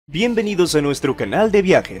Bienvenidos a nuestro canal de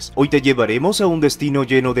viajes. Hoy te llevaremos a un destino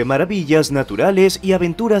lleno de maravillas naturales y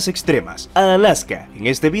aventuras extremas, a Alaska. En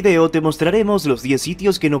este video te mostraremos los 10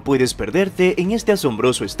 sitios que no puedes perderte en este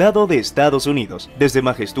asombroso estado de Estados Unidos. Desde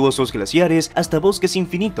majestuosos glaciares hasta bosques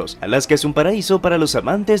infinitos, Alaska es un paraíso para los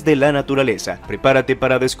amantes de la naturaleza. Prepárate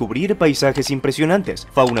para descubrir paisajes impresionantes,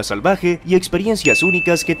 fauna salvaje y experiencias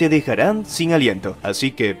únicas que te dejarán sin aliento.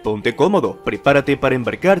 Así que ponte cómodo, prepárate para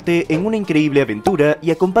embarcarte en una increíble aventura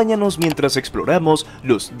y acompáñanos mientras exploramos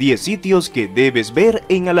los 10 sitios que debes ver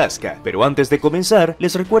en Alaska. Pero antes de comenzar,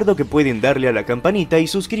 les recuerdo que pueden darle a la campanita y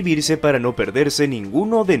suscribirse para no perderse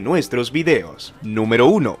ninguno de nuestros videos. Número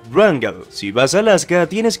 1. Wrangell. Si vas a Alaska,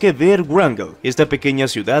 tienes que ver Wrangell. Esta pequeña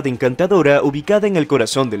ciudad encantadora, ubicada en el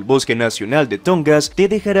corazón del bosque nacional de Tongass, te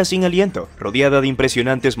dejará sin aliento. Rodeada de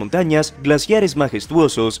impresionantes montañas, glaciares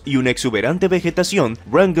majestuosos y una exuberante vegetación,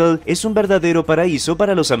 Wrangell es un verdadero paraíso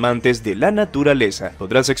para los amantes de la naturaleza.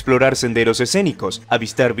 Podrás explorar senderos escénicos,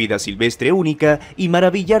 avistar vida silvestre única y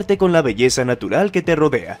maravillarte con la belleza natural que te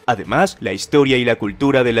rodea. Además, la historia y la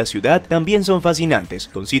cultura de la ciudad también son fascinantes,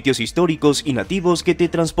 con sitios históricos y nativos que te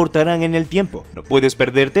transportarán en el tiempo. No puedes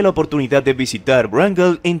perderte la oportunidad de visitar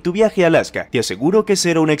Wrangell en tu viaje a Alaska. Te aseguro que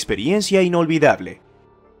será una experiencia inolvidable.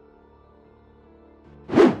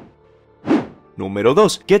 Número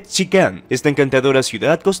 2. Ketchikan. Esta encantadora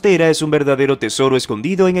ciudad costera es un verdadero tesoro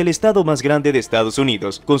escondido en el estado más grande de Estados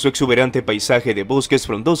Unidos. Con su exuberante paisaje de bosques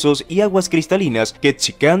frondosos y aguas cristalinas,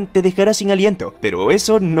 Ketchikan te dejará sin aliento. Pero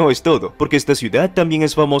eso no es todo, porque esta ciudad también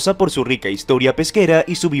es famosa por su rica historia pesquera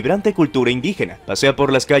y su vibrante cultura indígena. Pasea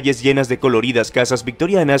por las calles llenas de coloridas casas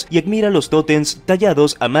victorianas y admira los tótems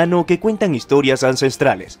tallados a mano que cuentan historias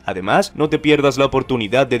ancestrales. Además, no te pierdas la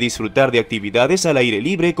oportunidad de disfrutar de actividades al aire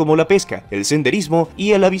libre como la pesca, el senderismo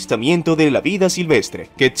y el avistamiento de la vida silvestre.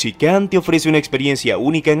 Ketchikan te ofrece una experiencia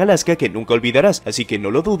única en Alaska que nunca olvidarás, así que no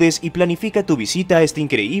lo dudes y planifica tu visita a este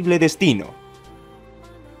increíble destino.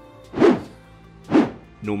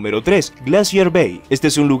 Número 3. Glacier Bay. Este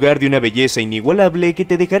es un lugar de una belleza inigualable que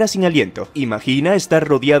te dejará sin aliento. Imagina estar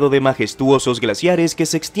rodeado de majestuosos glaciares que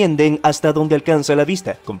se extienden hasta donde alcanza la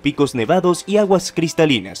vista, con picos nevados y aguas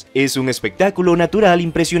cristalinas. Es un espectáculo natural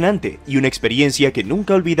impresionante y una experiencia que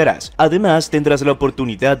nunca olvidarás. Además, tendrás la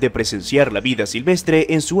oportunidad de presenciar la vida silvestre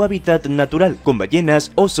en su hábitat natural, con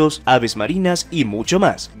ballenas, osos, aves marinas y mucho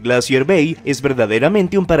más. Glacier Bay es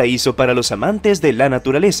verdaderamente un paraíso para los amantes de la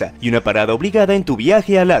naturaleza y una parada obligada en tu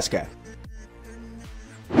viaje a Alaska.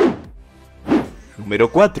 Número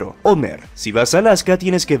 4. Homer. Si vas a Alaska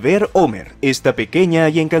tienes que ver Homer. Esta pequeña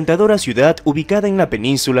y encantadora ciudad ubicada en la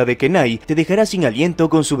península de Kenai te dejará sin aliento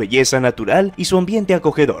con su belleza natural y su ambiente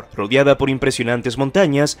acogedor, rodeada por impresionantes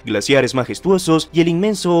montañas, glaciares majestuosos y el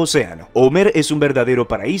inmenso océano. Homer es un verdadero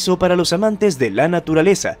paraíso para los amantes de la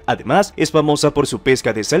naturaleza. Además, es famosa por su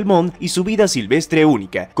pesca de salmón y su vida silvestre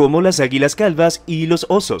única, como las águilas calvas y los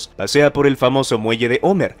osos. Pasea por el famoso muelle de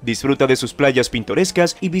Homer, disfruta de sus playas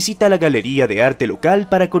pintorescas y visita la galería de arte local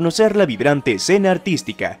para conocer la vibrante escena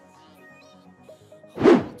artística.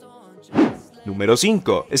 Número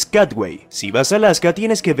 5. Skagway. Si vas a Alaska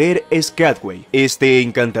tienes que ver Skagway. Este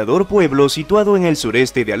encantador pueblo situado en el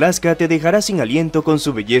sureste de Alaska te dejará sin aliento con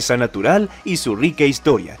su belleza natural y su rica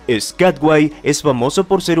historia. Skagway es famoso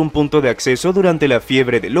por ser un punto de acceso durante la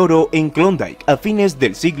fiebre del oro en Klondike a fines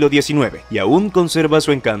del siglo XIX y aún conserva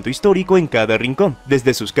su encanto histórico en cada rincón,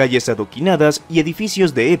 desde sus calles adoquinadas y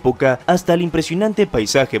edificios de época hasta el impresionante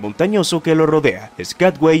paisaje montañoso que lo rodea.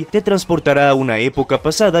 Skagway te transportará a una época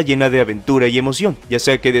pasada llena de aventura y emoción, ya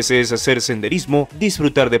sea que desees hacer senderismo,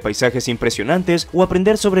 disfrutar de paisajes impresionantes o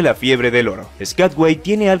aprender sobre la fiebre del oro. Skagway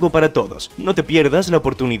tiene algo para todos. No te pierdas la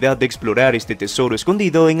oportunidad de explorar este tesoro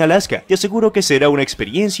escondido en Alaska. Te aseguro que será una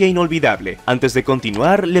experiencia inolvidable. Antes de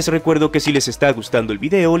continuar, les recuerdo que si les está gustando el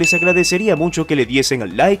video, les agradecería mucho que le diesen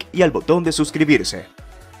al like y al botón de suscribirse.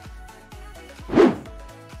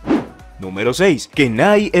 Número 6.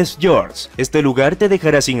 Kenai es yours. Este lugar te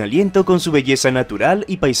dejará sin aliento con su belleza natural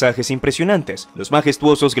y paisajes impresionantes. Los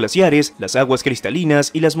majestuosos glaciares, las aguas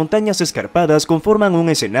cristalinas y las montañas escarpadas conforman un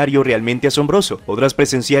escenario realmente asombroso. Podrás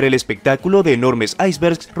presenciar el espectáculo de enormes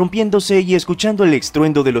icebergs rompiéndose y escuchando el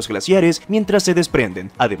estruendo de los glaciares mientras se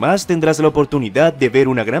desprenden. Además, tendrás la oportunidad de ver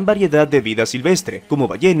una gran variedad de vida silvestre, como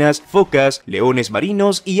ballenas, focas, leones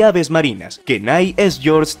marinos y aves marinas. Kenai es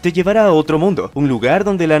yours te llevará a otro mundo, un lugar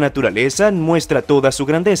donde la naturaleza muestra toda su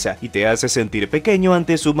grandeza y te hace sentir pequeño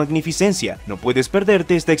ante su magnificencia. No puedes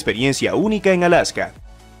perderte esta experiencia única en Alaska.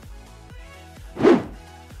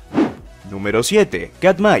 Número 7.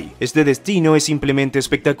 Katmai. Este destino es simplemente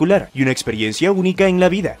espectacular y una experiencia única en la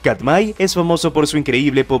vida. Katmai es famoso por su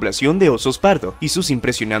increíble población de osos pardo y sus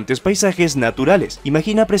impresionantes paisajes naturales.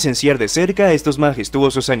 Imagina presenciar de cerca a estos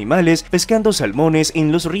majestuosos animales pescando salmones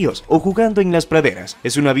en los ríos o jugando en las praderas.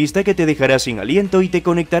 Es una vista que te dejará sin aliento y te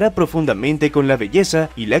conectará profundamente con la belleza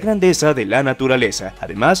y la grandeza de la naturaleza.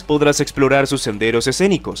 Además, podrás explorar sus senderos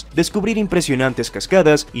escénicos, descubrir impresionantes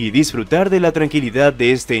cascadas y disfrutar de la tranquilidad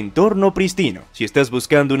de este entorno pristino. Si estás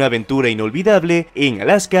buscando una aventura inolvidable, en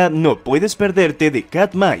Alaska no puedes perderte de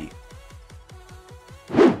Katmai.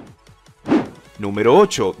 Número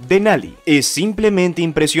 8. Denali. Es simplemente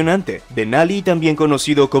impresionante. Denali, también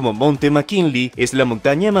conocido como Monte McKinley, es la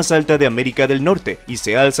montaña más alta de América del Norte y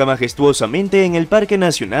se alza majestuosamente en el Parque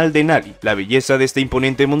Nacional Denali. La belleza de esta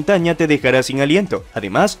imponente montaña te dejará sin aliento.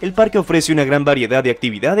 Además, el parque ofrece una gran variedad de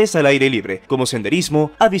actividades al aire libre, como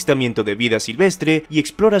senderismo, avistamiento de vida silvestre y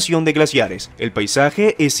exploración de glaciares. El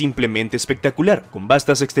paisaje es simplemente espectacular, con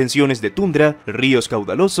vastas extensiones de tundra, ríos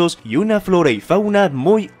caudalosos y una flora y fauna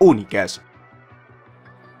muy únicas.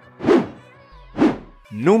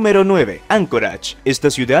 Número 9. Anchorage. Esta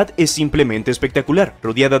ciudad es simplemente espectacular.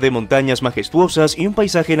 Rodeada de montañas majestuosas y un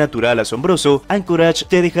paisaje natural asombroso, Anchorage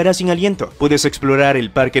te dejará sin aliento. Puedes explorar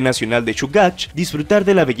el Parque Nacional de Chugach, disfrutar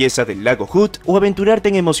de la belleza del lago Hood o aventurarte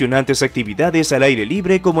en emocionantes actividades al aire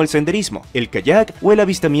libre como el senderismo, el kayak o el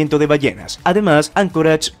avistamiento de ballenas. Además,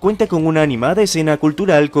 Anchorage cuenta con una animada escena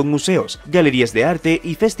cultural con museos, galerías de arte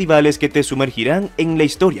y festivales que te sumergirán en la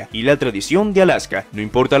historia y la tradición de Alaska. No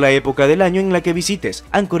importa la época del año en la que visites,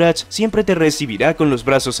 Anchorage siempre te recibirá con los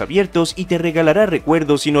brazos abiertos y te regalará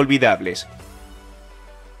recuerdos inolvidables.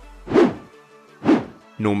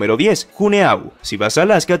 Número 10. Juneau. Si vas a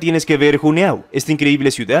Alaska tienes que ver Juneau. Esta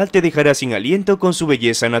increíble ciudad te dejará sin aliento con su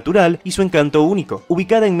belleza natural y su encanto único.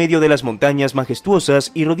 Ubicada en medio de las montañas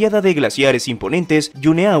majestuosas y rodeada de glaciares imponentes,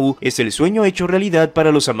 Juneau es el sueño hecho realidad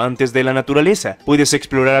para los amantes de la naturaleza. Puedes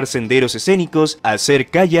explorar senderos escénicos, hacer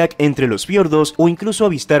kayak entre los fiordos o incluso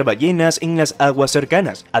avistar ballenas en las aguas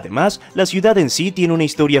cercanas. Además, la ciudad en sí tiene una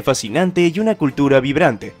historia fascinante y una cultura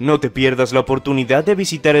vibrante. No te pierdas la oportunidad de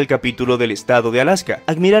visitar el capítulo del estado de Alaska,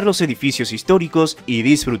 admirar los edificios históricos y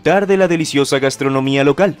disfrutar de la deliciosa gastronomía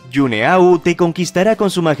local. Juneau te conquistará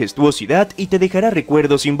con su majestuosidad y te dejará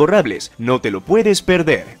recuerdos imborrables. No te lo puedes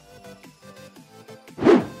perder.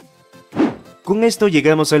 Con esto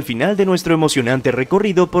llegamos al final de nuestro emocionante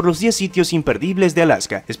recorrido por los 10 sitios imperdibles de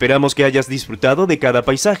Alaska. Esperamos que hayas disfrutado de cada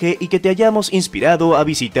paisaje y que te hayamos inspirado a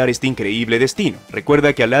visitar este increíble destino.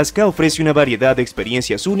 Recuerda que Alaska ofrece una variedad de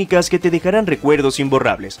experiencias únicas que te dejarán recuerdos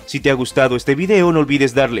imborrables. Si te ha gustado este video, no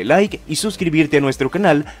olvides darle like y suscribirte a nuestro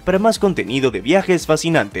canal para más contenido de viajes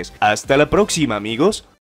fascinantes. ¡Hasta la próxima, amigos!